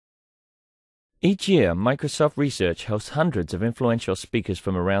Each year, Microsoft Research hosts hundreds of influential speakers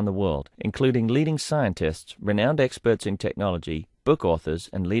from around the world, including leading scientists, renowned experts in technology, book authors,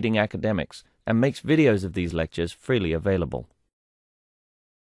 and leading academics, and makes videos of these lectures freely available.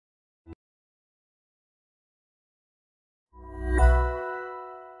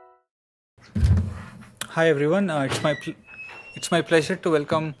 Hi everyone, it's my pleasure to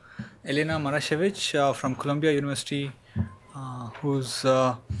welcome Elena Marashevich from Columbia University, who's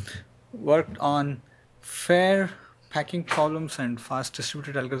worked on fair packing problems and fast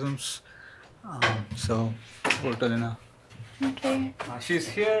distributed algorithms. So, over to Elena. Okay. She's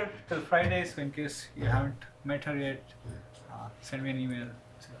here till Friday, so in case you haven't met her yet, send me an email.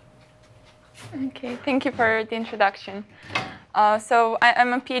 Okay, thank you for the introduction. So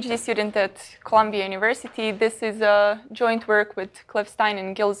I'm a PhD student at Columbia University. This is a joint work with Stein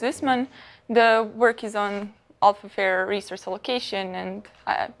and Gil Zussman. The work is on alpha-fair resource allocation, and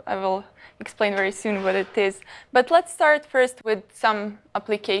I will explain very soon what it is. But let's start first with some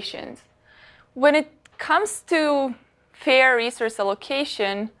applications. When it comes to fair resource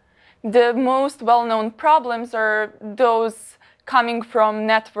allocation, the most well-known problems are those coming from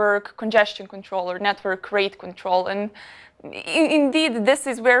network congestion control or network rate control. And indeed, this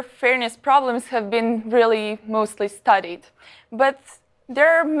is where fairness problems have been really mostly studied. But there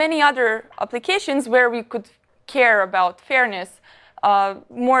are many other applications where we could care about fairness.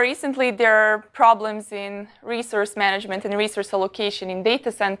 More recently, there are problems in resource management and resource allocation in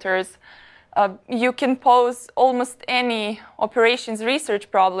data centers. You can pose almost any operations research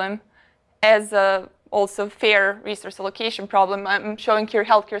problem as a also fair resource allocation problem. I'm showing here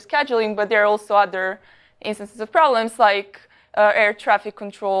healthcare scheduling, but there are also other instances of problems like air traffic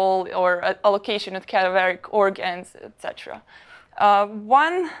control or allocation of cadaveric organs, etc.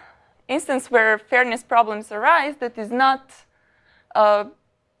 One instance where fairness problems arise that is not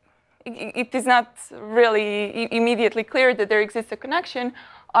it is not really immediately clear that there exists a connection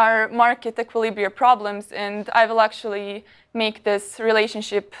are market equilibria problems, and I will actually make this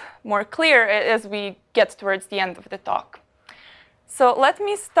relationship more clear as we get towards the end of the talk. So let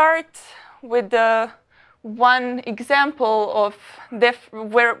me start with one example of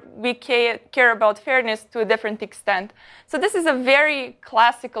where we care about fairness to a different extent. So this is a very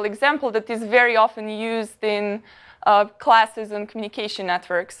classical example that is very often used in classes and communication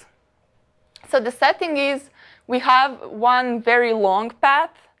networks. So the setting is we have one very long path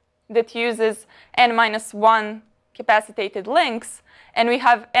that uses n-1 capacitated links, and we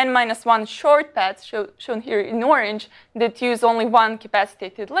have n-1 short paths shown here in orange that use only one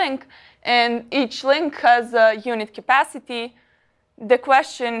capacitated link, and each link has a unit capacity. The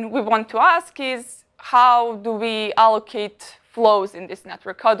question we want to ask is, how do we allocate flows in this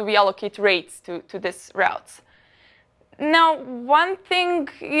network? How do we allocate rates to these routes? Now, one thing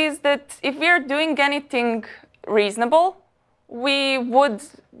is that if we are doing anything reasonable, we would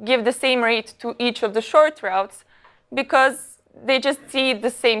give the same rate to each of the short routes because they just see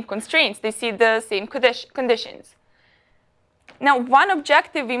the same constraints. They see the same conditions. Now, one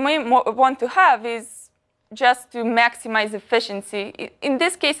objective we may want to have is just to maximize efficiency. In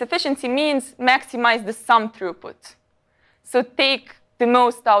this case, efficiency means maximize the sum throughput. So take the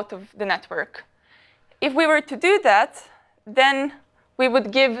most out of the network. If we were to do that, then we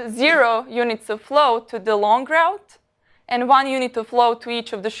would give 0 units of flow to the long route and 1 unit of flow to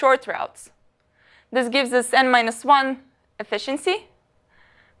each of the short routes. This gives us n-1 efficiency,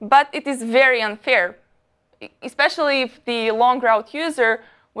 but it is very unfair, especially if the long route user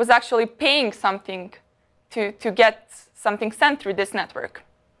was actually paying something to get something sent through this network.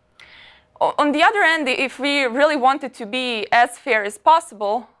 On the other end, if we really wanted to be as fair as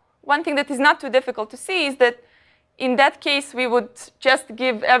possible, one thing that is not too difficult to see is that in that case, we would just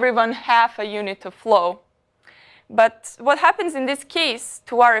give everyone half a unit of flow. But what happens in this case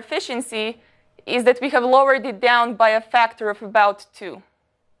to our efficiency is that we have lowered it down by a factor of about 2.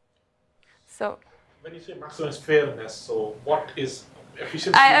 So when you say maximum fairness, so what is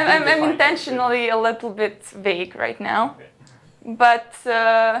efficiency? I'm intentionally a little bit vague right now. Okay. But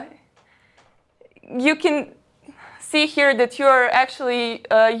you can see here that you're actually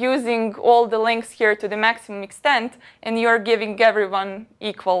using all the links here to the maximum extent, and you're giving everyone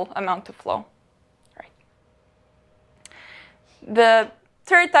equal amount of flow. Right. The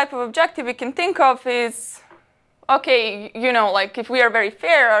third type of objective we can think of is, okay, you know, like if we are very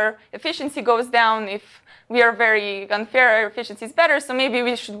fair, our efficiency goes down. If we are very unfair, our efficiency is better. So maybe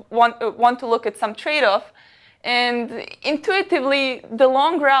we should want to look at some trade-off. And intuitively, the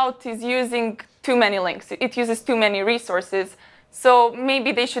long route is using too many links. It uses too many resources. So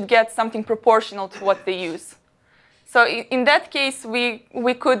maybe they should get something proportional to what they use. So in that case,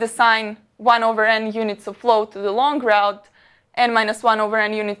 we could assign 1 over n units of float to the long route, n minus 1 over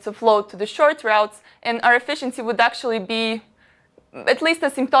n units of float to the short routes, and our efficiency would actually be at least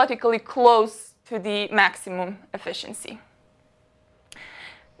asymptotically close to the maximum efficiency.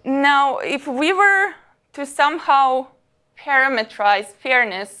 Now, if we were to somehow parameterize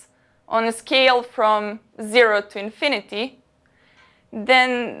fairness on a scale from 0 to infinity,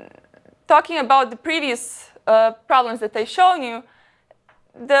 then talking about the previous problems that I've shown you,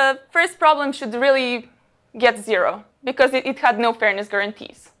 the first problem should really get 0 because it had no fairness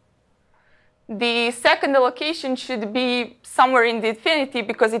guarantees. The second allocation should be somewhere in the infinity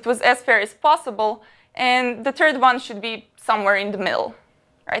because it was as fair as possible, and the third one should be somewhere in the middle.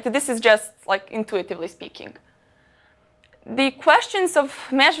 Right? This is just like intuitively speaking. The questions of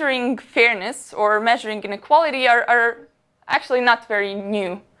measuring fairness or measuring inequality are actually not very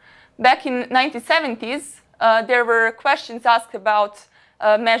new. Back in the 1970s, there were questions asked about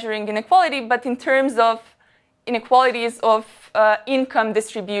measuring inequality, but in terms of inequalities of income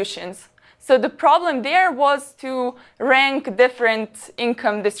distributions. So the problem there was to rank different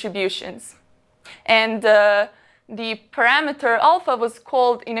income distributions. And the parameter alpha was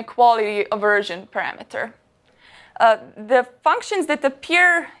called inequality aversion parameter. The functions that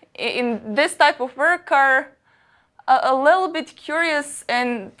appear in this type of work are a little bit curious,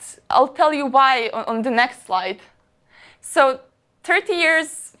 and I'll tell you why on the next slide. So 30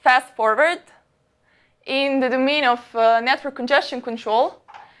 years fast forward, in the domain of network congestion control,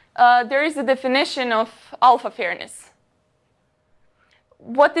 there is a definition of alpha fairness.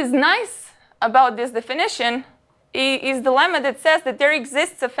 What is nice about this definition is the lemma that says that there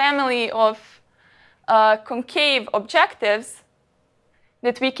exists a family of concave objectives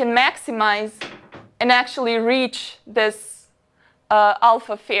that we can maximize and actually reach this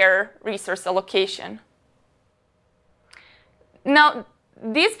alpha fair resource allocation. Now,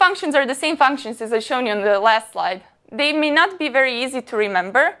 these functions are the same functions as I showed you on the last slide. They may not be very easy to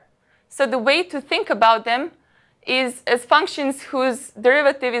remember, so the way to think about them is as functions whose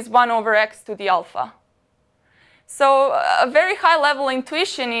derivative is 1 over x to the alpha. So a very high-level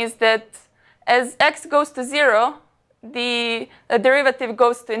intuition is that as x goes to 0, the derivative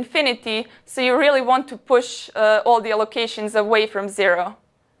goes to infinity, so you really want to push all the allocations away from 0.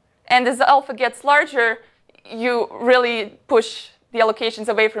 And as alpha gets larger, you really push the allocations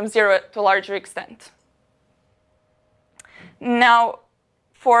away from 0 to a larger extent. Now,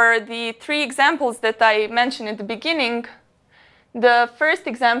 for the 3 examples that I mentioned at the beginning, the first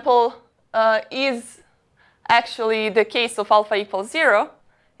example is actually the case of alpha equals 0.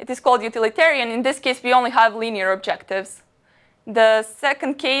 It is called utilitarian. In this case, we only have linear objectives. The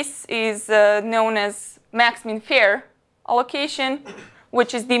second case is known as max-min fair allocation,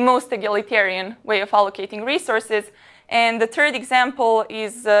 which is the most egalitarian way of allocating resources. And the third example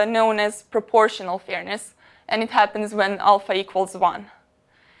is known as proportional fairness, and it happens when alpha equals 1.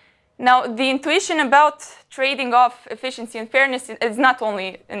 Now, the intuition about trading off efficiency and fairness is not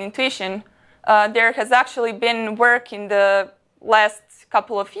only an intuition. There has actually been work in the last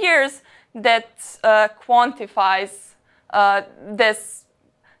couple of years that quantifies this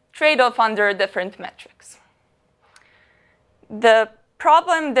trade-off under different metrics. The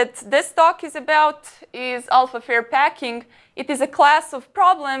problem that this talk is about is alpha fair packing. It is a class of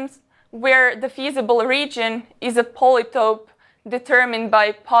problems where the feasible region is a polytope determined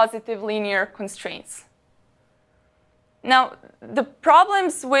by positive linear constraints. Now, the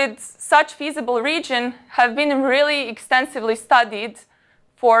problems with such feasible region have been really extensively studied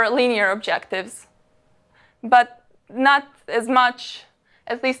for linear objectives, but not as much,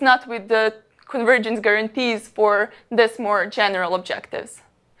 at least not with the convergence guarantees for this more general objectives.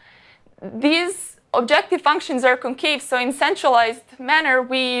 These objective functions are concave, so in centralized manner,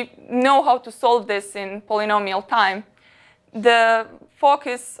 we know how to solve this in polynomial time. The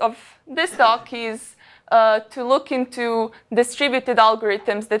focus of this talk is to look into distributed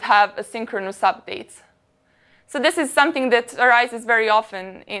algorithms that have asynchronous updates. So this is something that arises very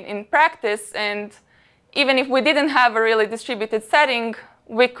often in practice, and even if we didn't have a really distributed setting,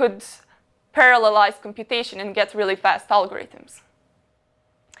 we could parallelize computation and get really fast algorithms.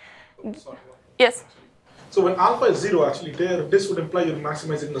 Sorry. Yes? So when alpha is 0, actually, this would imply you're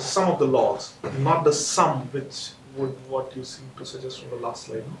maximizing the sum of the logs, not the sum, which would what you seem to suggest from the last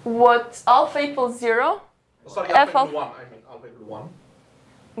slide. What alpha equals 0? Sorry, alpha equals 1. I mean, alpha equals 1.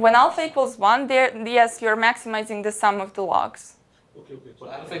 When alpha equals 1, yes, you're maximizing the sum of the logs. Okay, okay. So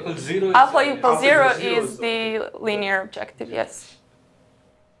alpha equals 0 Alpha equals 0 equals 0 is the linear objective, yes.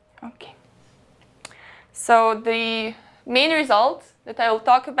 Okay. So the main result that I will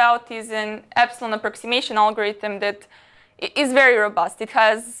talk about is an epsilon approximation algorithm that is very robust. It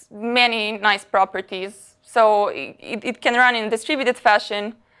has many nice properties. So it can run in a distributed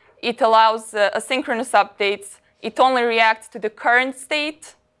fashion. It allows asynchronous updates. It only reacts to the current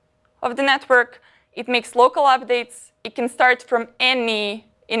state of the network. It makes local updates. It can start from any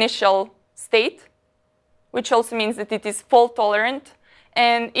initial state, which also means that it is fault tolerant.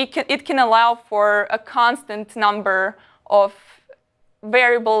 And it can allow for a constant number of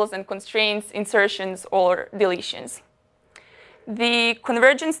variables and constraints, insertions, or deletions. The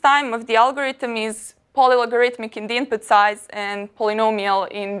convergence time of the algorithm is poly-logarithmic in the input size and polynomial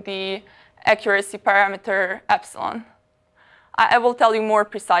in the accuracy parameter epsilon. I will tell you more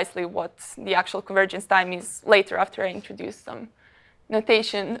precisely what the actual convergence time is later after I introduce some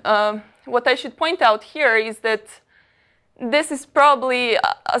notation. What I should point out here is that this is probably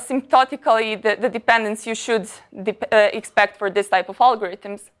asymptotically the dependence you should expect for this type of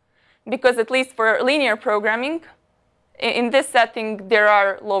algorithms, because at least for linear programming, in this setting, there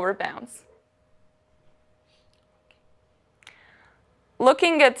are lower bounds.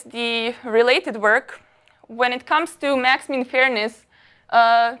 Looking at the related work, when it comes to max-min fairness,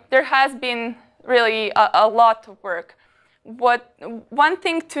 there has been really a lot of work. One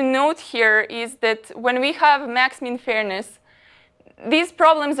thing to note here is that when we have max-min fairness, these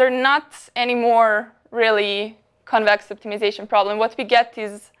problems are not anymore really convex optimization problem. What we get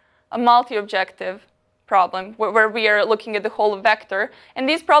is a multi-objective problem where we are looking at the whole vector. And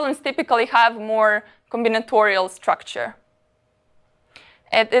these problems typically have more combinatorial structure.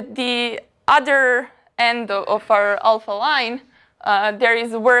 At the other end of our alpha line, there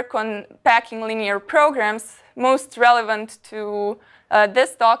is work on packing linear programs. Most relevant to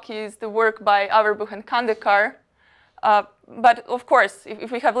this talk is the work by Averbuch and Kandekar. But of course,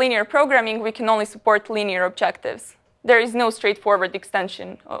 if we have linear programming, we can only support linear objectives. There is no straightforward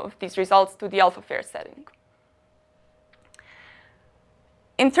extension of these results to the alpha fair setting.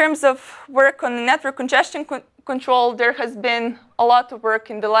 In terms of work on network congestion control, there has been a lot of work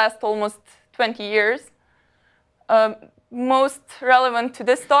in the last almost 20 years. Most relevant to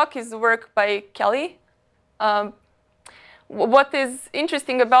this talk is the work by Kelly. What is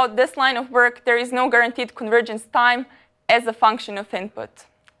interesting about this line of work, there is no guaranteed convergence time as a function of input.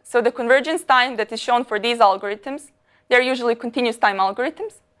 So the convergence time that is shown for these algorithms, they're usually continuous time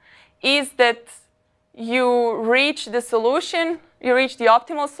algorithms, is that you reach the solution, you reach the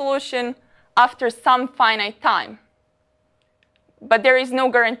optimal solution after some finite time. But there is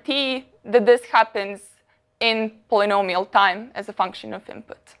no guarantee that this happens in polynomial time as a function of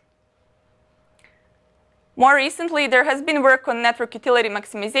input. More recently, there has been work on network utility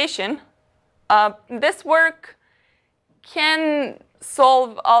maximization. This work can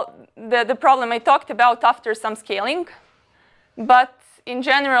solve the problem I talked about after some scaling, but in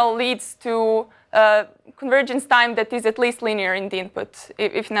general leads to convergence time that is at least linear in the input,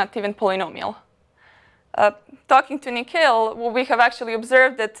 if not even polynomial. Talking to Nikhil, we have actually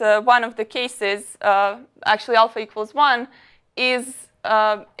observed that one of the cases, actually alpha equals 1, is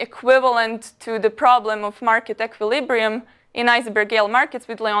equivalent to the problem of market equilibrium in Eisenberg-Gale markets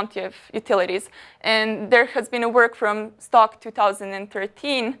with Leontief utilities. And there has been a work from Stock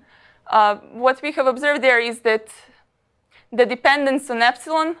 2013. What we have observed there is that the dependence on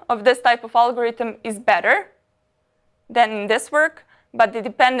epsilon of this type of algorithm is better than in this work, but the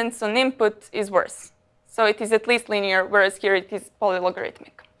dependence on input is worse. So it is at least linear, whereas here it is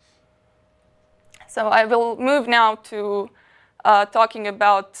poly-logarithmic. So I will move now to talking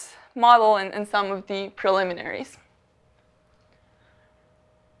about model and some of the preliminaries.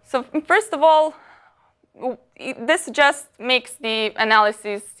 So first of all, this just makes the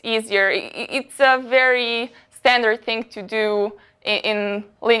analysis easier. It's a very standard thing to do in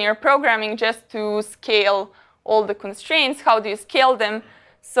linear programming, just to scale all the constraints. How do you scale them?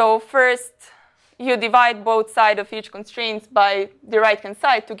 So first, you divide both sides of each constraint by the right-hand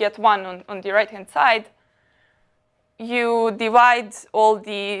side to get 1 on the right-hand side. You divide all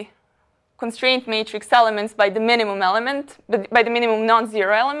the constraint matrix elements by the minimum element, by the minimum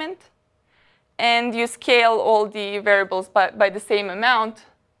non-zero element. And you scale all the variables by the same amount.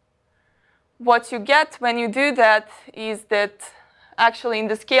 What you get when you do that is that actually in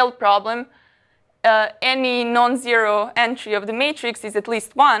the scaled problem, any non-zero entry of the matrix is at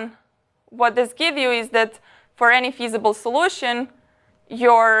least 1. What this gives you is that for any feasible solution,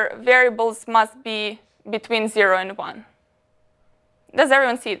 your variables must be between 0 and 1. Does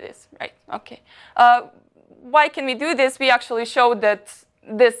everyone see this? Right, OK. Why can we do this? We actually showed that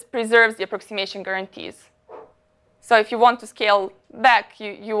this preserves the approximation guarantees. So if you want to scale back,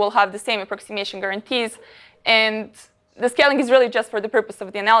 you will have the same approximation guarantees. And the scaling is really just for the purpose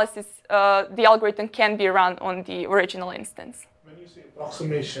of the analysis. The algorithm can be run on the original instance. When you say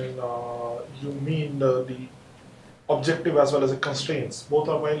approximation, you mean the objective as well as the constraints. Both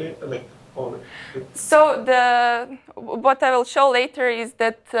are violated, like, or so what I will show later is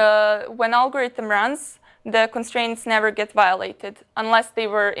that when algorithm runs, the constraints never get violated unless they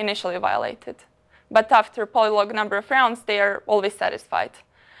were initially violated. But after polylog number of rounds, they are always satisfied.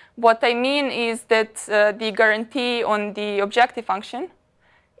 What I mean is that the guarantee on the objective function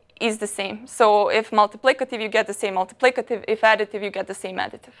is the same. So if multiplicative, you get the same multiplicative. If additive, you get the same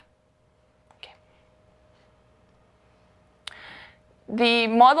additive. Okay. The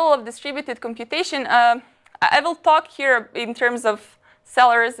model of distributed computation, I will talk here in terms of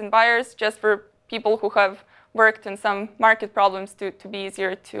sellers and buyers, just for people who have worked on some market problems to be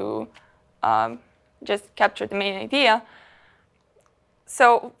easier to just capture the main idea.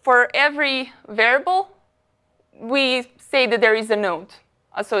 So for every variable, we say that there is a node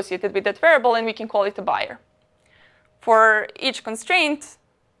associated with that variable, and we can call it a buyer. For each constraint,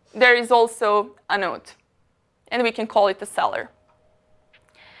 there is also a node, and we can call it a seller.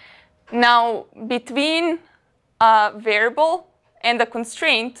 Now, between a variable and a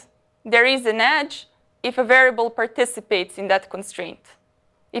constraint, there is an edge if a variable participates in that constraint,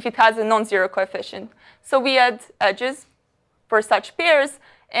 if it has a non-zero coefficient. So we add edges for such pairs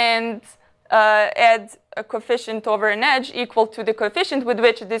and add a coefficient over an edge equal to the coefficient with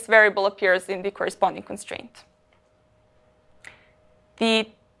which this variable appears in the corresponding constraint. The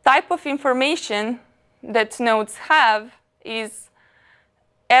type of information that nodes have is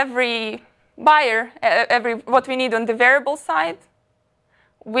every buyer, what we need on the variable side.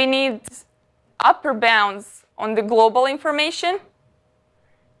 We need upper bounds on the global information,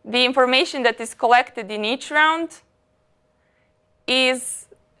 the information that is collected in each round is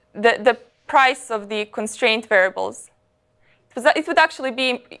the price of the constraint variables. It would actually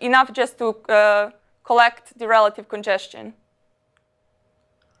be enough just to collect the relative congestion.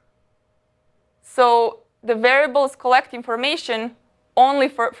 So the variables collect information only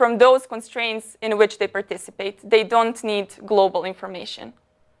from those constraints in which they participate. They don't need global information.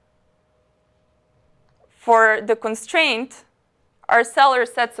 For the constraint, our seller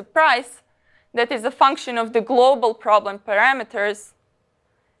sets a price that is a function of the global problem parameters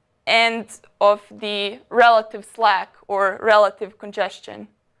and of the relative slack or relative congestion.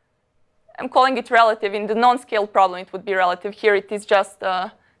 I'm calling it relative. In the non-scale problem, it would be relative. Here, it is just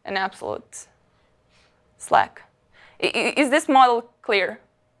an absolute slack. Is this model clear?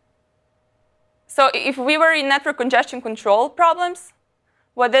 So if we were in network congestion control problems,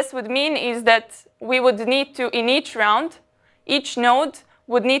 what this would mean is that we would need to, in each round, each node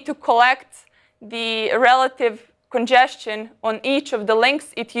would need to collect the relative congestion on each of the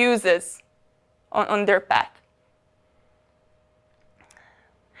links it uses on their path.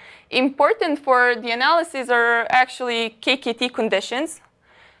 Important for the analysis are actually KKT conditions.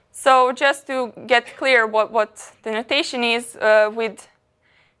 So just to get clear what the notation is, with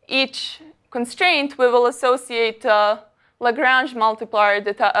each constraint, we will associate a Lagrange multiplier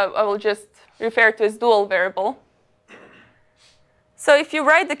that I will just refer to as dual variable. So if you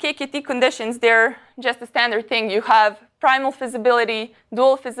write the KKT conditions, they're just a standard thing. You have primal feasibility,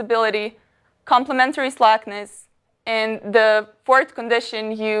 dual feasibility, complementary slackness, and the fourth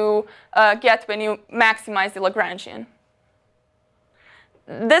condition you get when you maximize the Lagrangian.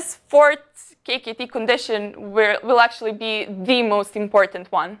 This fourth KKT condition will actually be the most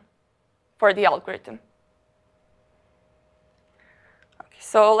important one for the algorithm. Okay,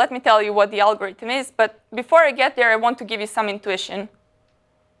 so let me tell you what the algorithm is, but before I get there, I want to give you some intuition.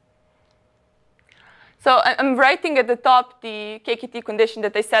 So I'm writing at the top the KKT condition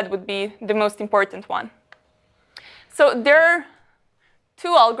that I said would be the most important one. So there are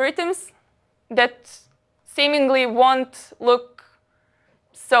two algorithms that seemingly won't look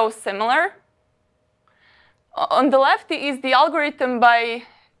so similar. On the left is the algorithm by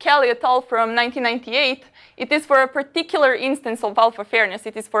Kelly et al. From 1998. It is for a particular instance of alpha fairness.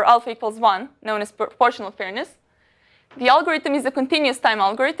 It is for alpha equals 1, known as proportional fairness. The algorithm is a continuous time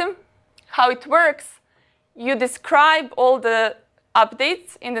algorithm. How it works, you describe all the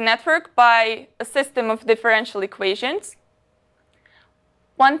updates in the network by a system of differential equations.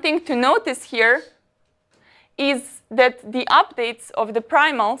 One thing to notice here is that the updates of the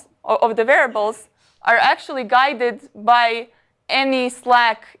primals, of the variables, are actually guided by any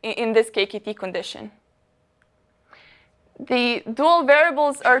slack in this KKT condition. The dual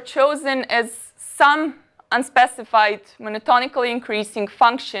variables are chosen as some unspecified monotonically increasing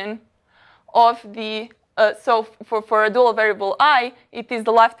function of the, so for a dual variable I, it is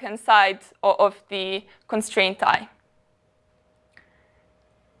the left-hand side of the constraint I.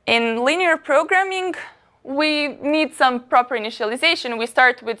 In linear programming, we need some proper initialization. We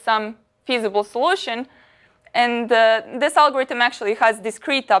start with some feasible solution. And this algorithm actually has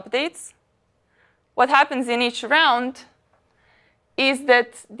discrete updates. What happens in each round is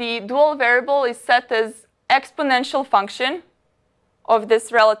that the dual variable is set as exponential function of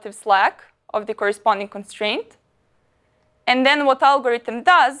this relative slack of the corresponding constraint. And then what algorithm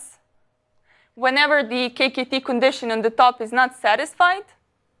does, whenever the KKT condition on the top is not satisfied,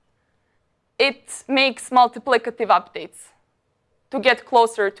 it makes multiplicative updates to get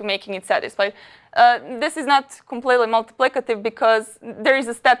closer to making it satisfied. This is not completely multiplicative because there is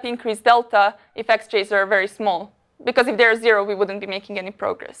a step increase delta if xj's are very small. Because if they're 0, we wouldn't be making any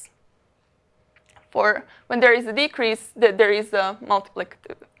progress. For when there is a decrease, there is a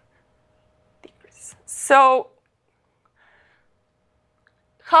multiplicative decrease. So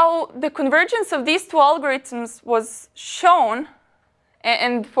how the convergence of these two algorithms was shown,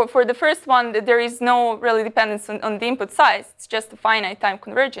 and for the first one, there is no really dependence on the input size. It's just a finite time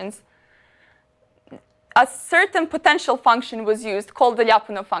convergence. A certain potential function was used called the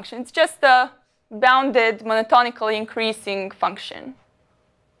Lyapunov function. It's just a bounded, monotonically increasing function.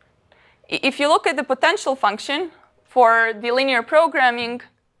 If you look at the potential function for the linear programming,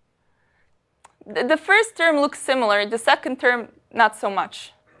 the first term looks similar. The second term, not so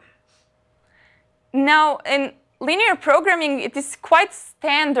much. Now, in linear programming, it is quite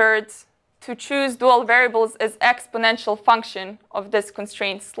standard to choose dual variables as exponential function of this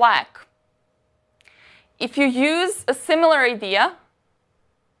constraint slack. If you use a similar idea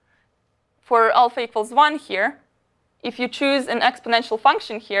for alpha equals 1 here, if you choose an exponential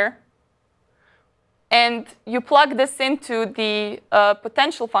function here, and you plug this into the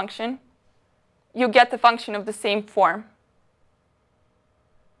potential function, you get a function of the same form.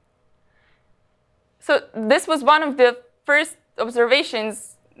 So this was one of the first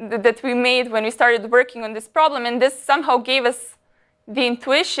observations that we made when we started working on this problem, and this somehow gave us the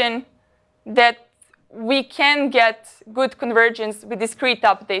intuition that we can get good convergence with discrete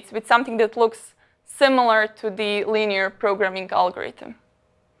updates, with something that looks similar to the linear programming algorithm.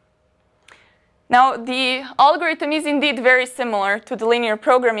 Now, the algorithm is indeed very similar to the linear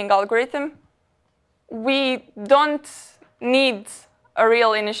programming algorithm. We don't need a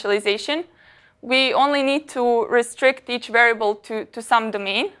real initialization. We only need to restrict each variable to some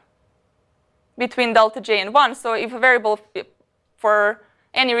domain between delta j and 1. So if a variable, for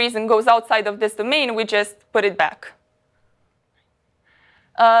any reason, goes outside of this domain, we just put it back.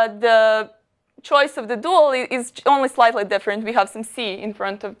 The choice of the dual is only slightly different. We have some c in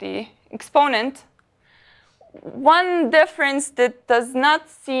front of the exponent. One difference that does not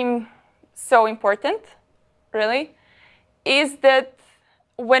seem so important, really, is that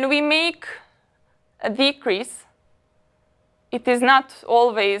when we make a decrease, it is not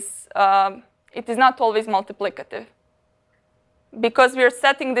always multiplicative. Because we are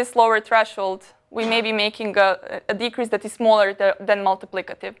setting this lower threshold, we may be making a decrease that is smaller than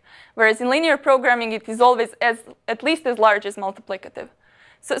multiplicative. Whereas in linear programming, it is always at least as large as multiplicative.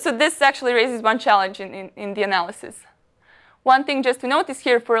 So this actually raises one challenge in the analysis. One thing just to notice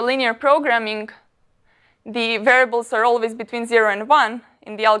here, for linear programming, the variables are always between 0 and 1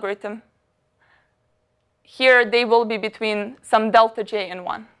 in the algorithm. Here, they will be between some delta j and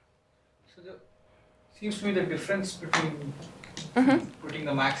 1. So it seems to me the difference between putting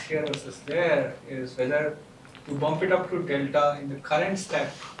the max here versus there is whether you bump it up to delta in the current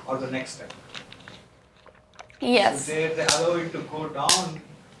step or the next step. Yes. So there they allow it to go down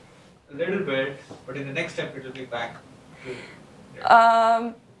a little bit, but in the next step it will be back to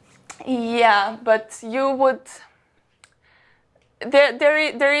delta. Yeah, but you would.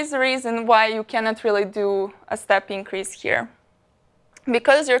 There is a reason why you cannot really do a step increase here.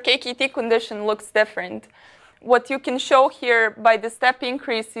 Because your KKT condition looks different. What you can show here by the step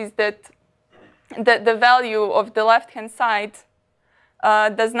increase is that the value of the left-hand side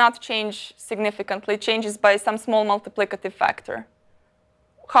does not change significantly. It changes by some small multiplicative factor.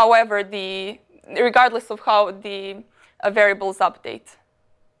 However, regardless of how the variables update.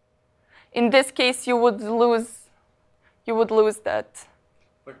 In this case, you would lose that.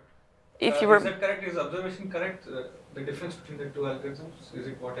 But if you were. Is that correct? Is observation correct? The difference between the two algorithms, is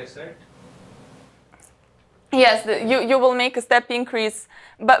it what I said? Yes, you will make a step increase,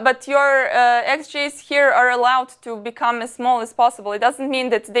 but your xj's here are allowed to become as small as possible. It doesn't mean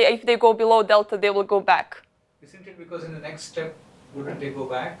that if they go below delta, they will go back. Isn't it because in the next step, wouldn't they go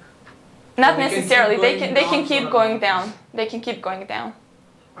back? Not necessarily. They can keep going down. They can keep going down.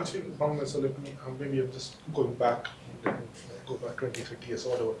 Actually, so let me, maybe I'm just going back, go back 20, 30 years or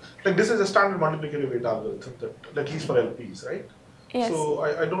whatever. Like this is a standard multiplicative rate algorithm, that at least for LPs, right? Yes. So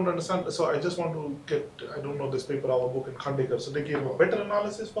I don't understand. So I just want to get, I don't know this paper, our book in Khandekar. So they gave a better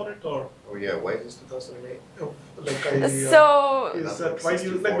analysis for it, or? Oh yeah, why is this 2008? So is that why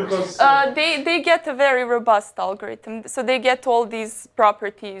you like because they get a very robust algorithm. So they get all these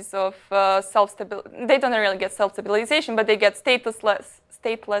properties of self-stability. They don't really get self-stabilization, but they get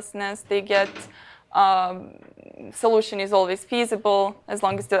statelessness. They get solution is always feasible as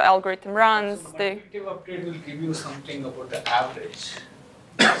long as the algorithm runs. So the multiplicative update will give you something about the average.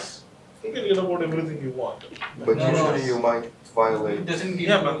 you can get about everything you want. But usually you might violate. It doesn't give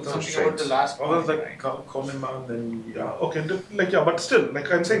but you something about the last one. point, Like right? Coleman, then Okay, but still,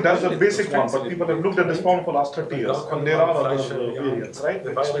 like I'm saying, that's the basic one. But people have looked at this problem for the last 30 years, and there are other variants, right?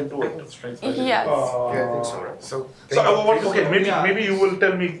 They violate do it. Yes. Yeah, I think so, right? So maybe you will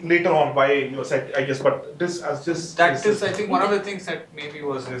tell me later on why you said, I guess, but this as just That is, I think, one of the things that maybe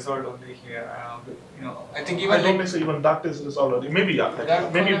was resolved only here. I think even I don't think so. Even that is resolved already. Maybe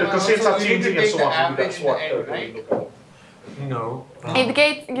maybe the constraints are changing and so on. Maybe that's what right? No.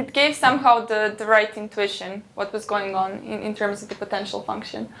 It gave somehow the right intuition what was going on in terms of the potential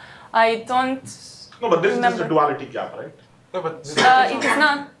function. I don't. No, but this remember. is the duality gap, right? No, but It is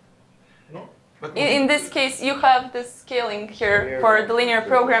not. No. In this case, you have the scaling here for the linear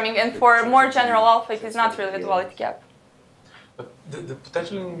programming, and for more general alpha, it is not really a duality gap. But the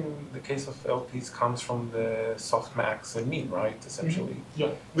potential in the case of LPs comes from the softmax and mean, right? Essentially. Yeah.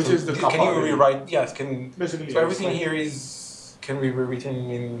 Which So is the can you rewrite? Yes. Basically, So everything here can be rewritten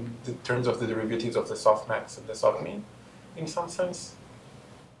in the terms of the derivatives of the softmax and the softmean, in some sense.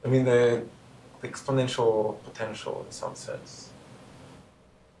 I mean the exponential potential in some sense.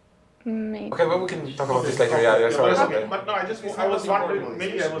 Maybe. Okay, well we can talk about this later. Yeah, sorry. Okay. But no, I was wondering.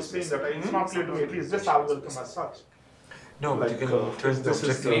 Maybe I was saying that it's not clear to me. At least this algorithm as such. No, but you can turn the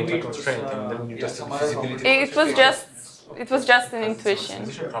objective into a constraint, and then you just feasibility. It was just an intuition.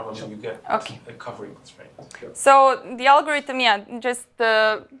 Transition problem you get. Okay. A covering constraint. So the algorithm, just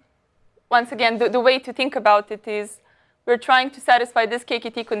once again, the way to think about it is we're trying to satisfy this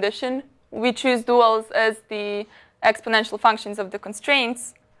KKT condition. We choose duals as the exponential functions of the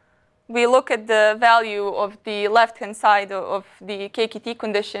constraints. We look at the value of the left-hand side of the KKT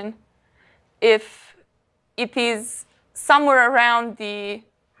condition. If it is somewhere around the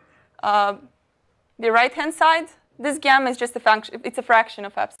right-hand side, this gamma is just a function. It's a fraction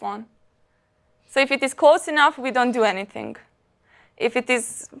of epsilon. So if it is close enough, we don't do anything. If it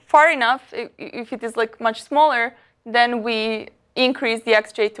is far enough, if it is like much smaller, then we increase the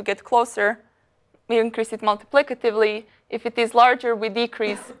xj to get closer. We increase it multiplicatively. If it is larger, we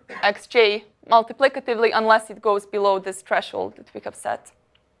decrease xj multiplicatively unless it goes below this threshold that we have set.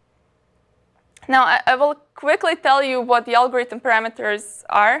 Now, I will quickly tell you what the algorithm parameters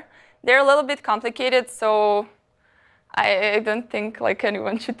are. They're a little bit complicated, so I don't think like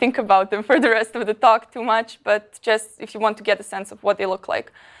anyone should think about them for the rest of the talk too much, but just if you want to get a sense of what they look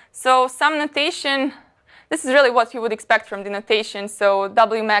like. So some notation, this is really what you would expect from the notation. So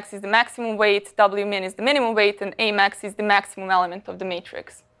W max is the maximum weight, W min is the minimum weight, and A max is the maximum element of the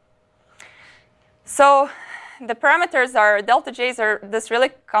matrix. So the parameters are, delta J's are this really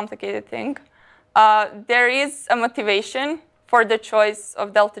complicated thing. There is a motivation for the choice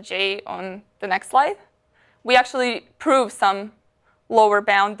of delta J on the next slide. We actually prove some lower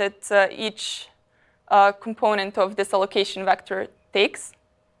bound that each component of this allocation vector takes.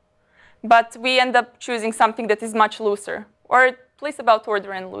 But we end up choosing something that is much looser, or at least about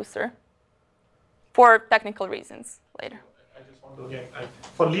order n looser, for technical reasons later. I just want to again,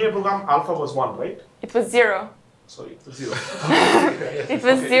 for linear program, alpha was 1, right? It was 0. So it was 0. It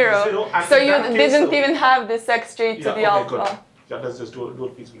was 0. So you didn't even have this xj to the alpha. Good. Yeah, that's just dual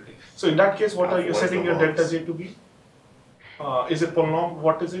feasibility. So in that case, what are you setting your delta j to be? Is it polynomial?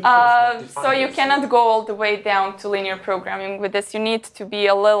 What is it? So you cannot go all the way down to linear programming with this. You need to be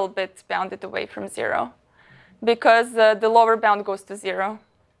a little bit bounded away from 0, because the lower bound goes to 0.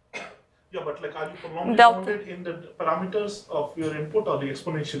 Yeah, but like, are you polynomially bounded in the parameters of your input or the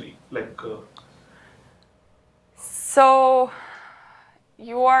exponentially? Like. So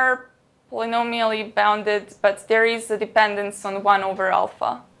you are polynomially bounded, but there is a dependence on 1 over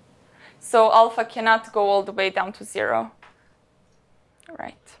alpha. So alpha cannot go all the way down to 0.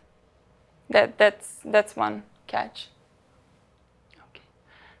 Right. That's one catch. Okay.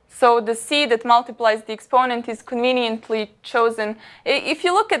 So the c that multiplies the exponent is conveniently chosen. If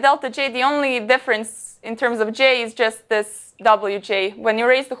you look at delta j, the only difference in terms of j is just this wj. When you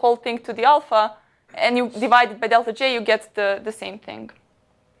raise the whole thing to the alpha and you divide it by delta j, you get the same thing.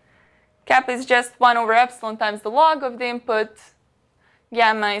 Kappa is just 1 over epsilon times the log of the input.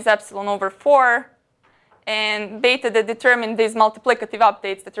 Gamma is epsilon over 4. and beta that determine these multiplicative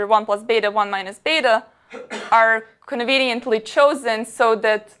updates that are 1 plus beta, 1 minus beta, are conveniently chosen so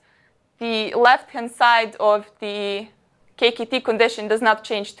that the left-hand side of the KKT condition does not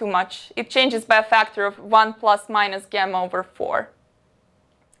change too much. It changes by a factor of 1 plus minus gamma over 4.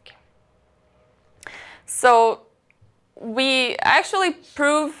 Okay. So we actually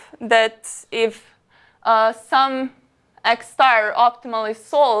prove that if some x star optimally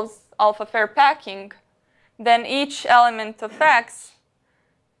solves alpha fair packing, then each element of x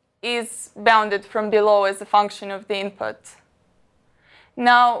is bounded from below as a function of the input.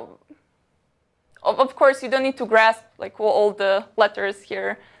 Now, of course, you don't need to grasp like all the letters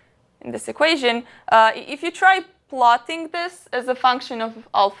here in this equation. If you try plotting this as a function of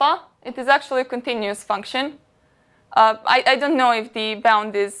alpha, it is actually a continuous function. I don't know if the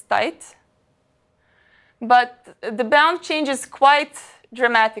bound is tight, but the bound changes quite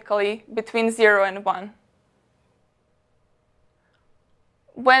dramatically between 0 and 1.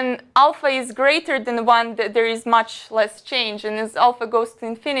 When alpha is greater than 1, there is much less change. And as alpha goes to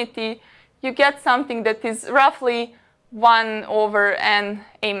infinity, you get something that is roughly 1 over n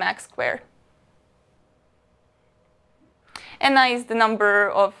a max squared. Ni is the number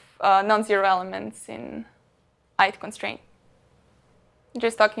of non-zero elements in ith constraint.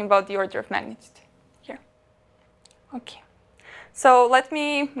 Just talking about the order of magnitude here. Okay. So let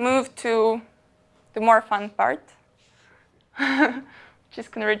me move to the more fun part, which is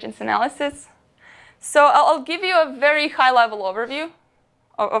convergence analysis. So I'll give you a very high-level overview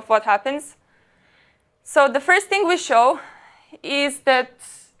of what happens. So the first thing we show is that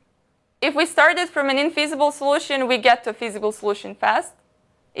if we started from an infeasible solution, we get to a feasible solution fast.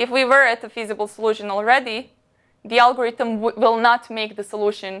 If we were at a feasible solution already, the algorithm will not make the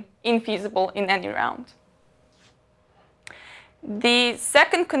solution infeasible in any round. The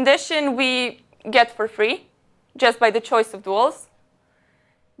second condition we get for free, just by the choice of duals.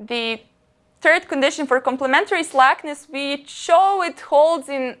 The third condition for complementary slackness, we show it holds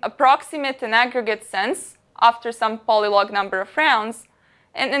in approximate and aggregate sense after some polylog number of rounds,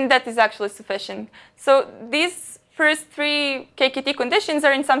 and that is actually sufficient. So these first three KKT conditions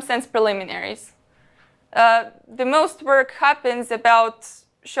are in some sense preliminaries. The most work happens about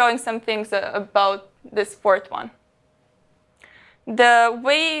showing some things about this fourth one. The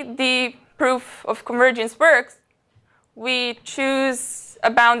way the proof of convergence works, we choose a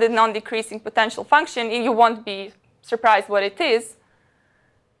bounded non-decreasing potential function, and you won't be surprised what it is.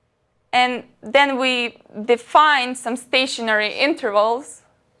 And then we define some stationary intervals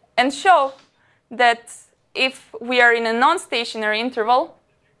and show that if we are in a non-stationary interval,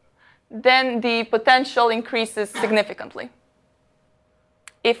 then the potential increases significantly.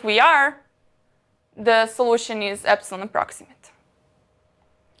 If we are, the solution is epsilon approximate.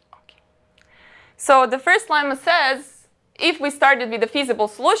 Okay. So the first lemma says, if we started with a feasible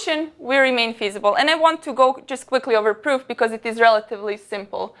solution, we remain feasible. And I want to go just quickly over proof because it is relatively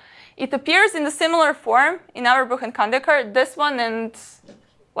simple. It appears in the similar form in Auerbach and Kandekar, this one and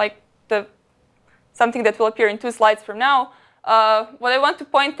like something that will appear in 2 slides from now. What I want to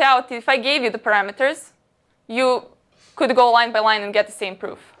point out, if I gave you the parameters, you could go line by line and get the same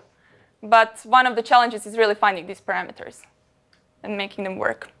proof. But one of the challenges is really finding these parameters and making them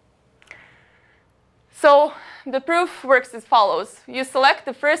work. So the proof works as follows. You select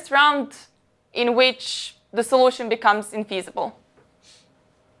the first round in which the solution becomes infeasible.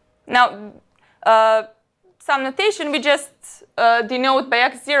 Now, some notation, we just denote by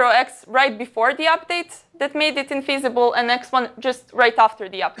x0, x right before the update that made it infeasible, and x1 just right after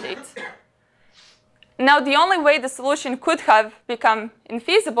the update. Now, the only way the solution could have become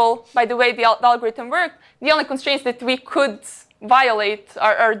infeasible, by the way the algorithm worked, the only constraints that we could violate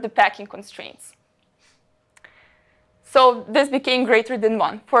are the packing constraints. So this became greater than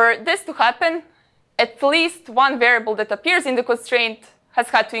 1. For this to happen, at least one variable that appears in the constraint has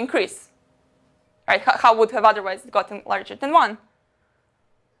had to increase. Right? How would have otherwise gotten larger than 1?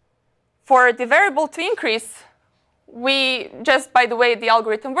 For the variable to increase, we, just by the way the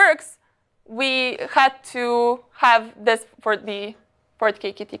algorithm works, we had to have this for the fourth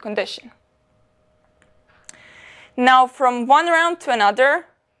KKT condition. Now, from one round to another,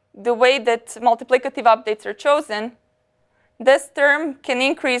 the way that multiplicative updates are chosen, this term can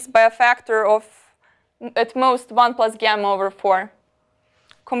increase by a factor of at most 1 plus gamma over 4.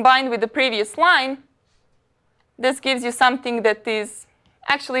 Combined with the previous line, this gives you something that is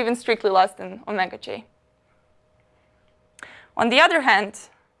actually even strictly less than omega j. On the other hand,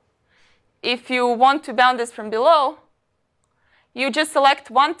 if you want to bound this from below, you just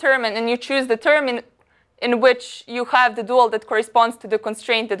select one term and you choose the term in which you have the dual that corresponds to the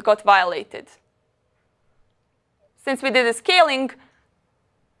constraint that got violated. since we did the scaling,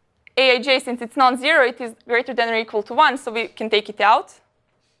 aij, since it's non-zero, it is greater than or equal to 1, so we can take it out.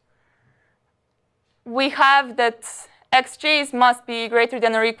 We have that xj's must be greater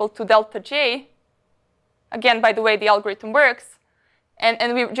than or equal to delta j, again, by the way the algorithm works.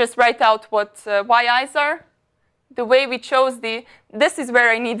 And we just write out what yi's are. The way we chose this is where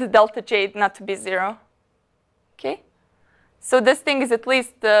I need the delta j not to be 0. Okay? So this thing is at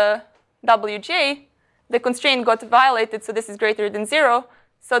least wj. The constraint got violated, so this is greater than 0.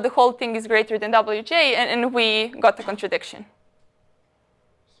 So the whole thing is greater than wj, and we got a contradiction.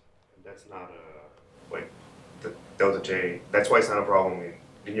 That's not like the delta j. That's why it's not a problem in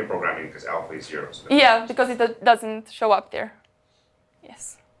linear programming, because alpha is 0. So yeah, because it doesn't show up there.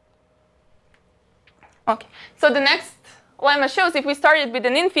 Yes. Okay. So the next lemma shows if we started with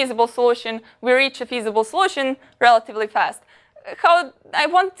an infeasible solution, we reach a feasible solution relatively fast. I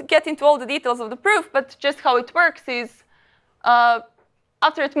won't get into all the details of the proof, but just how it works is,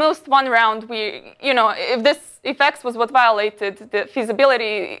 after at most one round, if x was what violated the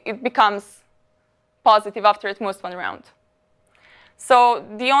feasibility, it becomes positive after at most one round. So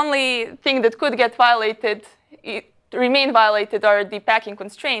the only thing that could get violated, remain violated, are the packing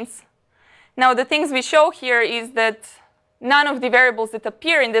constraints. Now, the things we show here is that none of the variables that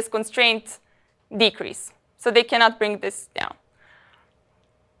appear in this constraint decrease. So they cannot bring this down.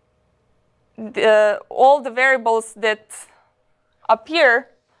 All the variables that appear,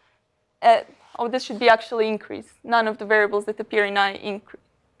 this should be actually increase. None of the variables that appear in I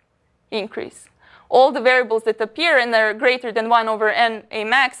increase. All the variables that appear and are greater than 1 over n a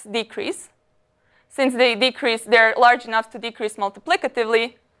max decrease. Since they decrease, they're large enough to decrease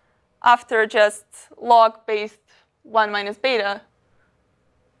multiplicatively after just log-based 1 minus beta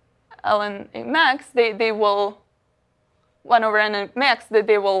ln a max, they will, 1 over n a max,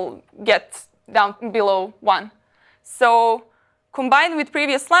 they will get down below 1. So combined with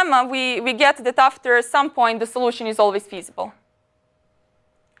previous lemma, we get that after some point, the solution is always feasible.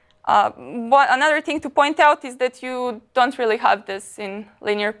 Another thing to point out is that you don't really have this in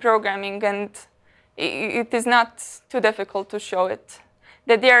linear programming, and it is not too difficult to show it.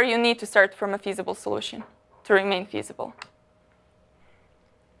 That there you need to start from a feasible solution to remain feasible.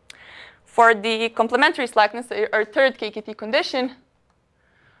 For the complementary slackness, our third KKT condition,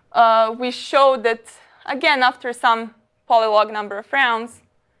 we show that, again, after some polylog number of rounds,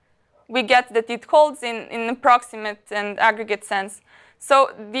 we get that it holds in approximate and aggregate sense.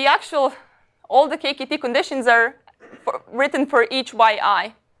 So the all the KKT conditions are written for each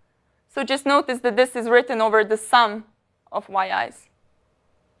yi. So just notice that this is written over the sum of yi's.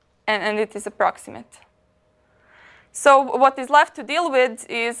 And it is approximate. So what is left to deal with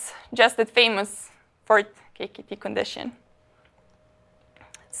is just that famous fourth KKT condition.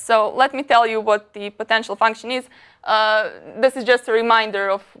 So let me tell you what the potential function is. This is just a reminder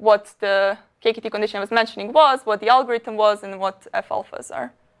of what the KKT condition I was mentioning was, what the algorithm was, and what f alphas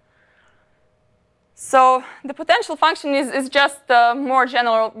are. So the potential function is just a more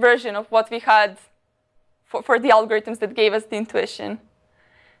general version of what we had for the algorithms that gave us the intuition.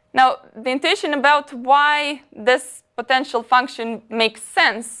 Now, the intuition about why this potential function makes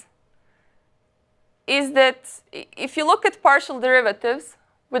sense is that if you look at partial derivatives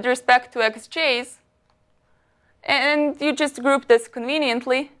with respect to xj's, and you just group this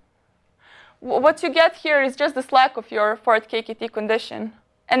conveniently, what you get here is just the slack of your fourth KKT condition.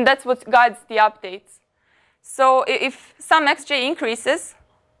 And that's what guides the updates. So if some xj increases,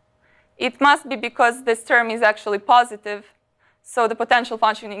 it must be because this term is actually positive. So the potential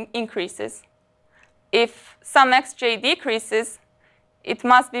function increases. If some xj decreases, it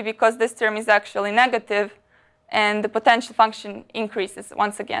must be because this term is actually negative, and the potential function increases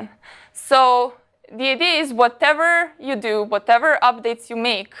once again. So the idea is whatever you do, whatever updates you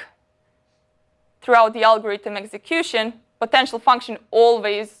make throughout the algorithm execution, potential function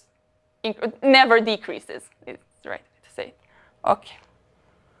always never decreases. It's the right way to say it. OK.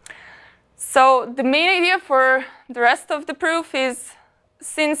 So the main idea for the rest of the proof is,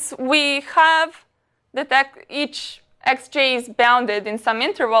 since we have that each xj is bounded in some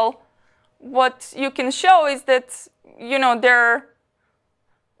interval, what you can show is that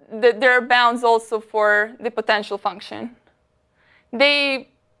there are bounds also for the potential function. They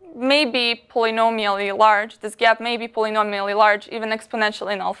may be polynomially large. This gap may be polynomially large, even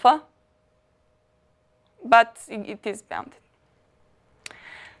exponential in alpha. But it is bounded.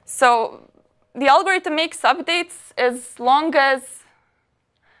 So the algorithm makes updates as long as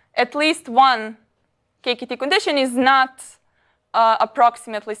at least one KKT condition is not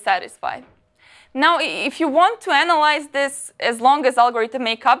approximately satisfied. Now, if you want to analyze this as long as algorithm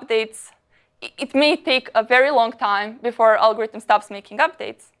make updates, it may take a very long time before our algorithm stops making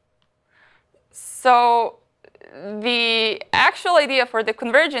updates. So the actual idea for the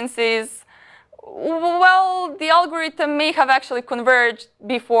convergence is, well, the algorithm may have actually converged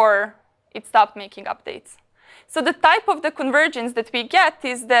before it stopped making updates. So the type of the convergence that we get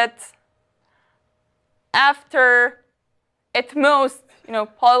is that after at most,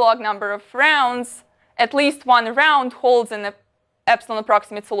 polylog number of rounds, at least one round holds an epsilon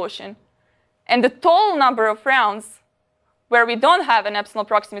approximate solution. And the total number of rounds where we don't have an epsilon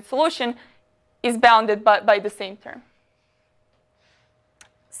approximate solution is bounded by the same term.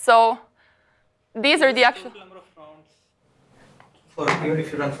 So these are the actual number of rounds for even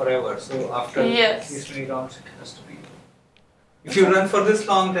if you run forever. So after these many rounds, it has to be. If you run for this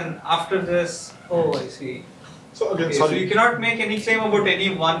long, then after this, oh, I see. So again, okay, so you cannot make any claim about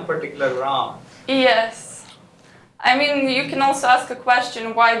any one particular round. Yes. I mean, you can also ask a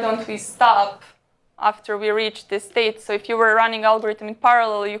question, why don't we stop after we reach this state? So if you were running algorithm in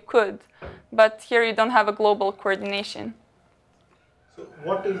parallel, you could. But here you don't have a global coordination. So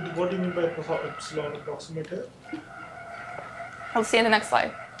what do you mean by epsilon approximate here? I'll see in the next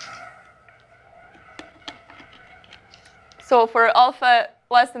slide. So for alpha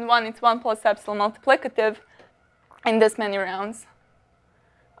less than 1, it's 1 plus epsilon multiplicative in this many rounds.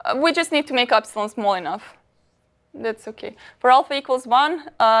 We just need to make epsilon small enough. That's OK. For alpha equals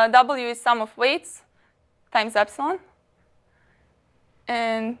 1, W is sum of weights times epsilon.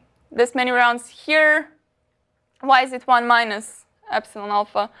 And this many rounds here, why is it 1 minus epsilon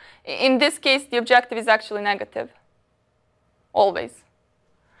alpha? In this case, the objective is actually negative, always.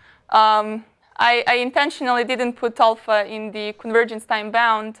 I intentionally didn't put alpha in the convergence time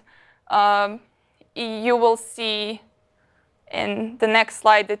bound. You will see in the next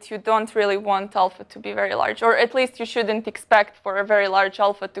slide that you don't really want alpha to be very large, or at least you shouldn't expect for a very large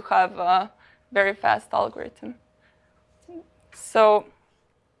alpha to have a very fast algorithm. So,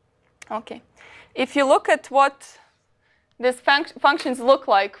 OK. If you look at what these functions look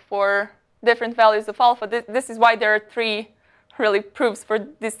like for different values of alpha, this is why there are 3 really proofs for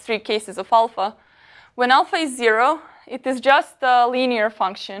these 3 cases of alpha. When alpha is 0, it is just a linear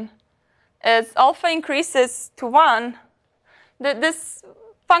function. As alpha increases to 1, this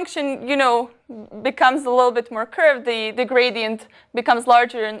function, becomes a little bit more curved. The gradient becomes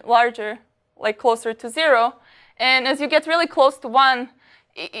larger and larger, like closer to 0. And as you get really close to 1,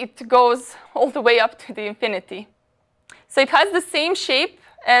 it goes all the way up to the infinity. So it has the same shape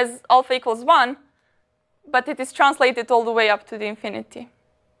as alpha equals 1, but it is translated all the way up to the infinity.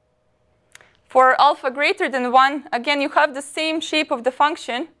 For alpha greater than 1, again, you have the same shape of the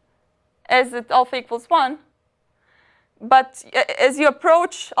function as at alpha equals 1. But as you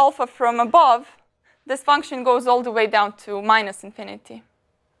approach alpha from above, this function goes all the way down to minus infinity.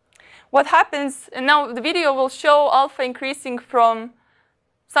 What happens, and now the video will show alpha increasing from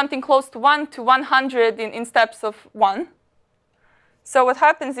something close to 1 to 100 in steps of 1. So what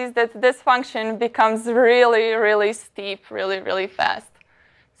happens is that this function becomes really, really steep, really, really fast.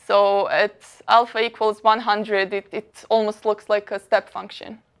 So at alpha equals 100, it almost looks like a step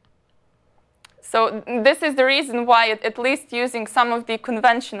function. So this is the reason why, at least using some of the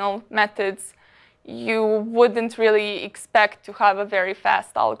conventional methods, you wouldn't really expect to have a very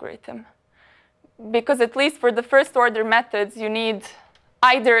fast algorithm. Because at least for the first order methods, you need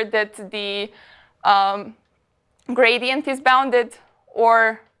either that the gradient is bounded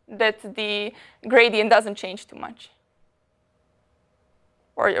or that the gradient doesn't change too much,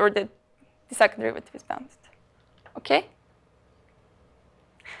 or that the second derivative is bounded. OK?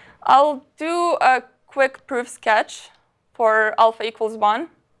 I'll do a quick proof sketch for alpha equals 1.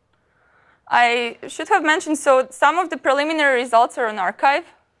 I should have mentioned, so some of the preliminary results are on archive.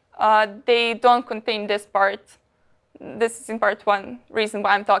 They don't contain this part. This is in part 1 reason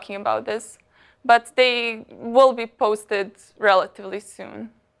why I'm talking about this. But they will be posted relatively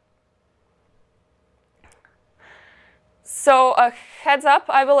soon. So heads up,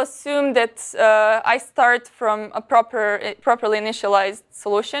 I will assume that I start from a properly initialized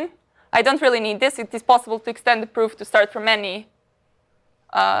solution. I don't really need this. It is possible to extend the proof to start from any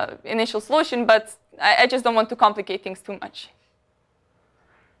initial solution, but I just don't want to complicate things too much.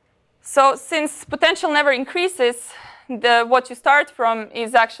 So since potential never increases, what you start from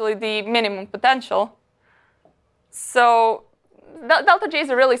is actually the minimum potential. So delta J's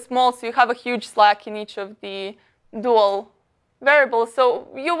are really small, so you have a huge slack in each of the dual variables. So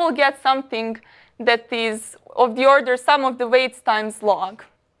you will get something that is of the order sum of the weights times log.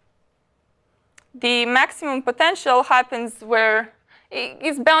 The maximum potential happens where it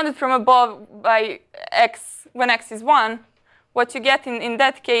is bounded from above by x when x is 1, what you get in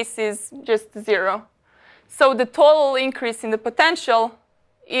that case is just 0. So the total increase in the potential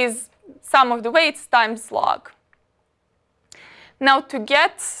is sum of the weights times log. Now, to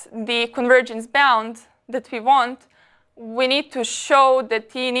get the convergence bound that we want, we need to show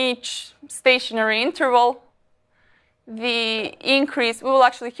that in each stationary interval, the increase, we will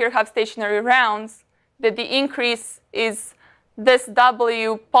actually here have stationary rounds, that the increase is this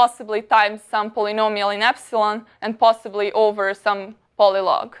W possibly times some polynomial in epsilon and possibly over some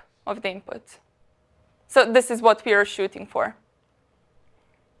polylog of the input. So this is what we are shooting for.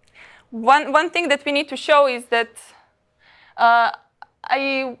 One thing that we need to show is that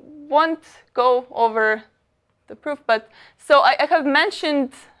I won't go over the proof, but so I have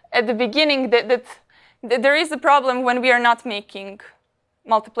mentioned at the beginning that there is a problem when we are not making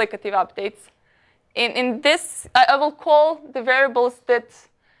multiplicative updates. In this, I will call the variables that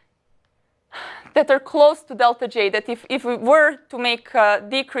are close to delta J, that if we were to make a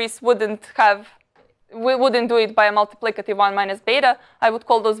decrease, we wouldn't do it by a multiplicative 1 minus beta. I would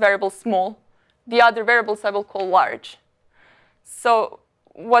call those variables small. The other variables I will call large. So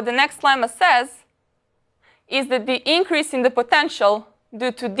what the next lemma says is that the increase in the potential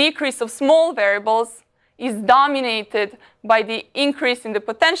due to decrease of small variables is dominated by the increase in the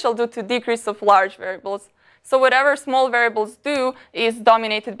potential due to decrease of large variables. So whatever small variables do is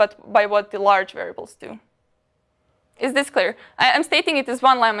dominated by what the large variables do. Is this clear? I'm stating it as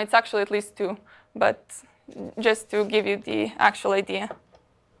one lemma. It's actually at least two, but just to give you the actual idea.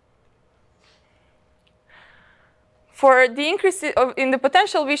 For the increase in the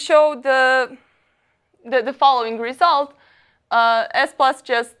potential, we show the following result. S plus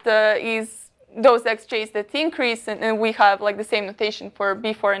just is those xj's that increase, and we have like the same notation for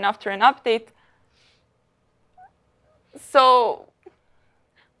before and after an update. So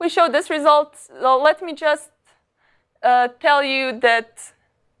we show this result. Let me just tell you that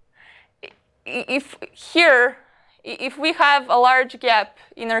if we have a large gap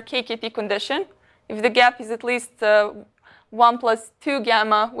in our KKT condition, if the gap is at least 1 plus 2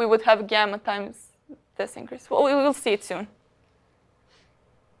 gamma, we would have gamma times this increase. Well, we will see it soon.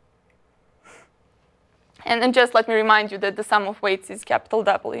 And just let me remind you that the sum of weights is capital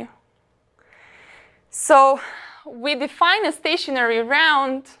W. So we define a stationary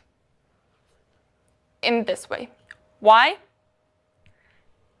round in this way. Why?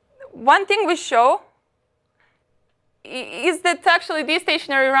 One thing we show is that actually these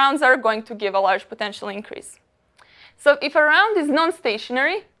stationary rounds are going to give a large potential increase. So if a round is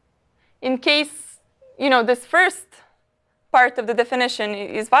non-stationary, in case this first part of the definition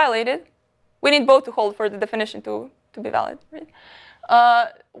is violated, we need both to hold for the definition to be valid. Right?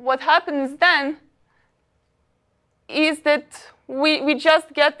 What happens then is that we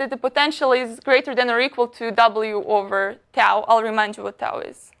just get that the potential is greater than or equal to W over tau. I'll remind you what tau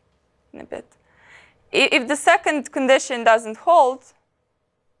is in a bit. If the second condition doesn't hold,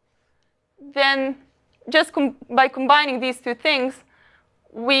 then just by combining these two things,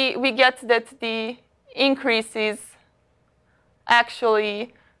 we get that the increase is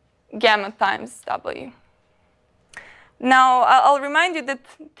actually gamma times W. Now, I'll remind you that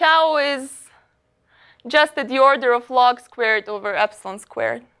tau is just at the order of log squared over epsilon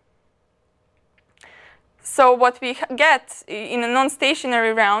squared. So what we get in a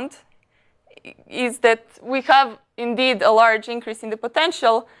non-stationary round is that we have indeed a large increase in the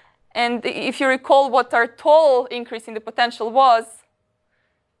potential. And if you recall what our total increase in the potential was,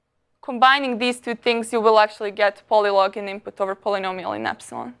 combining these two things, you will actually get polylog in input over polynomial in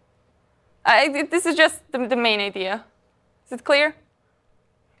epsilon. This is just the main idea. Is it clear?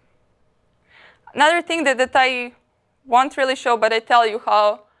 Another thing that I won't really show, but I tell you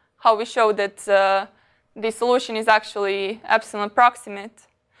how we show that the solution is actually epsilon approximate.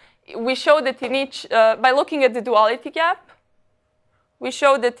 We show that in each, by looking at the duality gap, we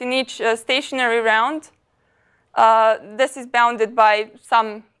show that in each stationary round, this is bounded by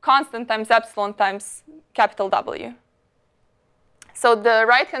some constant times epsilon times capital W. So the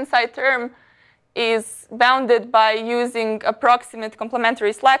right-hand side term is bounded by using approximate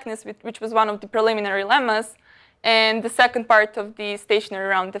complementary slackness, which was one of the preliminary lemmas, and the second part of the stationary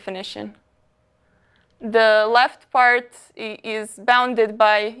round definition. The left part is bounded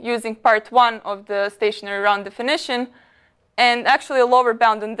by using part 1 of the stationary round definition, and actually a lower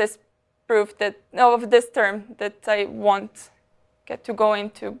bound on this proof of this term that I won't get to go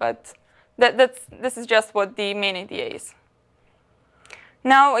into, but this is just what the main idea is.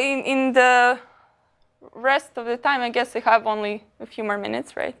 Now, in the rest of the time, I guess I have only a few more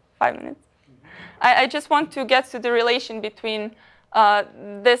minutes, right? 5 minutes. I just want to get to the relation between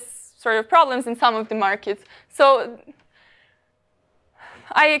this sort of problems in some of the markets. So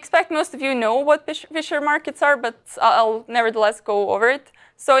I expect most of you know what Fisher markets are, but I'll nevertheless go over it.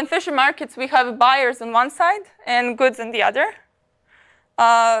 So in Fisher markets, we have buyers on one side and goods on the other.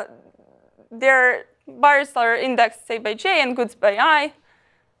 Their buyers are indexed, say, by j and goods by I.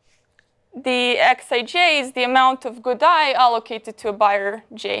 The xij is the amount of good I allocated to a buyer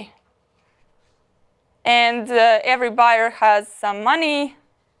j. And every buyer has some money.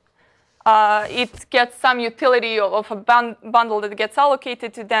 It gets some utility of a bundle that gets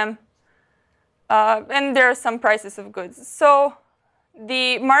allocated to them. And there are some prices of goods. So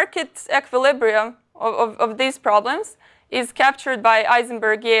the market equilibrium of these problems is captured by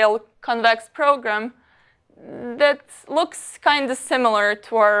Eisenberg-Yale convex program that looks kind of similar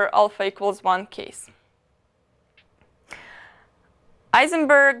to our alpha equals 1 case.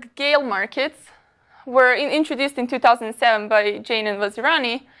 Eisenberg-Yale markets were introduced in 2007 by Jain and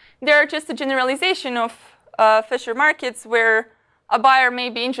Vazirani. They are just a generalization of Fisher markets where a buyer may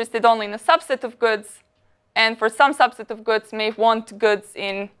be interested only in a subset of goods, and for some subset of goods may want goods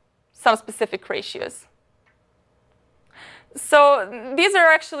in some specific ratios. So these are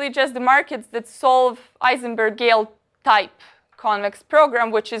actually just the markets that solve Eisenberg-Yale type convex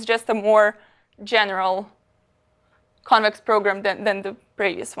program, which is just a more general convex program than the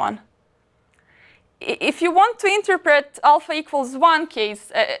previous one. If you want to interpret alpha equals 1 case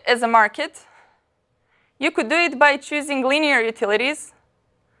as a market, you could do it by choosing linear utilities.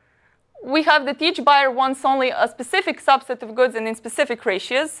 We have that each buyer wants only a specific subset of goods and in specific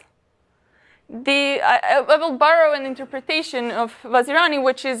ratios. I will borrow an interpretation of Vazirani,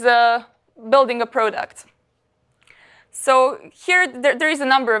 which is building a product. So here there is a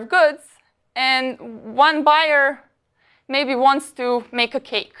number of goods, and one buyer maybe wants to make a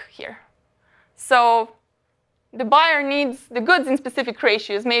cake here. So the buyer needs the goods in specific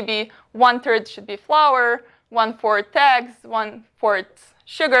ratios. Maybe 1/3 should be flour, 1/4 eggs, 1/4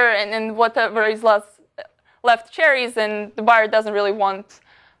 sugar, and then whatever is left cherries, and the buyer doesn't really want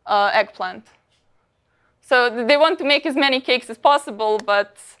eggplant. So they want to make as many cakes as possible,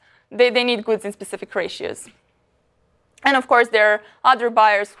 but they need goods in specific ratios. And of course, there are other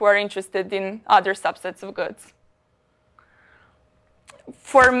buyers who are interested in other subsets of goods.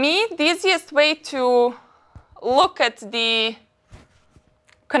 For me, the easiest way to look at the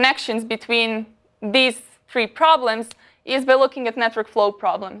connections between these three problems is by looking at network flow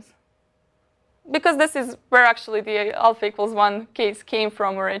problems. Because this is where actually the alpha equals 1 case came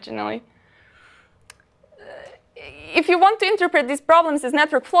from originally. If you want to interpret these problems as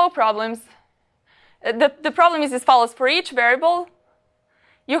network flow problems, the problem is as follows. For each variable,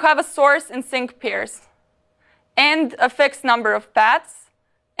 you have a source and sink pairs, and a fixed number of paths,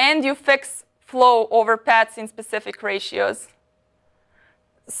 and you fix flow over paths in specific ratios.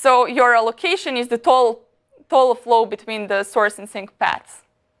 So your allocation is the total flow between the source and sink paths,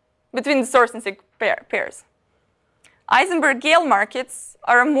 between the source and sink pairs. Eisenberg-Yale markets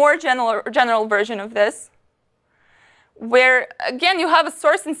are a more general version of this, where, again, you have a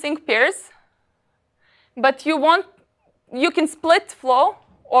source and sink pairs, but you can split flow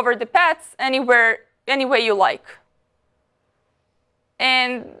over the paths any way you like.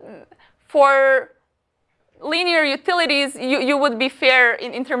 And for linear utilities, you would be fair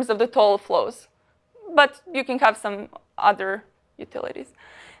in terms of the total flows, but you can have some other utilities.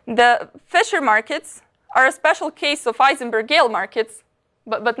 The Fisher markets are a special case of Eisenberg-Yale markets,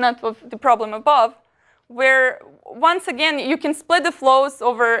 but not of the problem above, where once again you can split the flows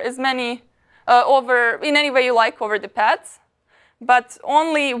over in any way you like over the paths, but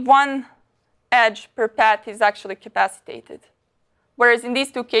only one edge per path is actually capacitated. Whereas in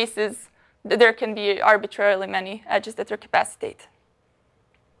these two cases, there can be arbitrarily many edges that are capacitated.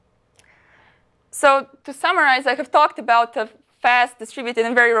 So to summarize, I have talked about a fast, distributed,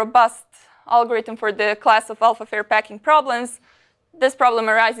 and very robust algorithm for the class of alpha fair packing problems. This problem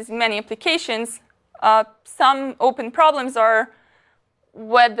arises in many applications. Some open problems are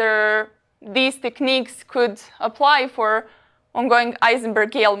whether these techniques could apply for ongoing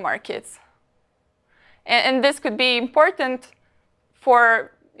Eisenberg-Yale markets. And this could be important,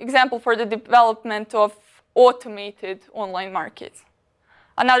 for example, for the development of automated online markets.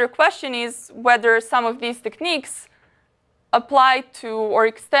 Another question is whether some of these techniques apply to or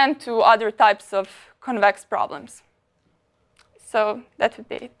extend to other types of convex problems. So that would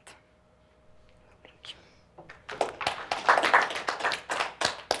be it. Thank you.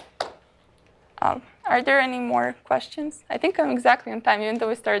 Are there any more questions? I think I'm exactly on time, even though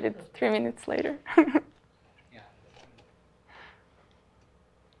we started 3 minutes later. Yeah.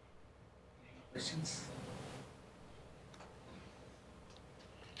 Any questions?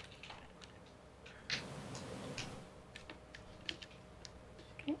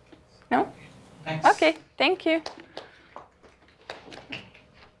 Thanks. Okay, thank you.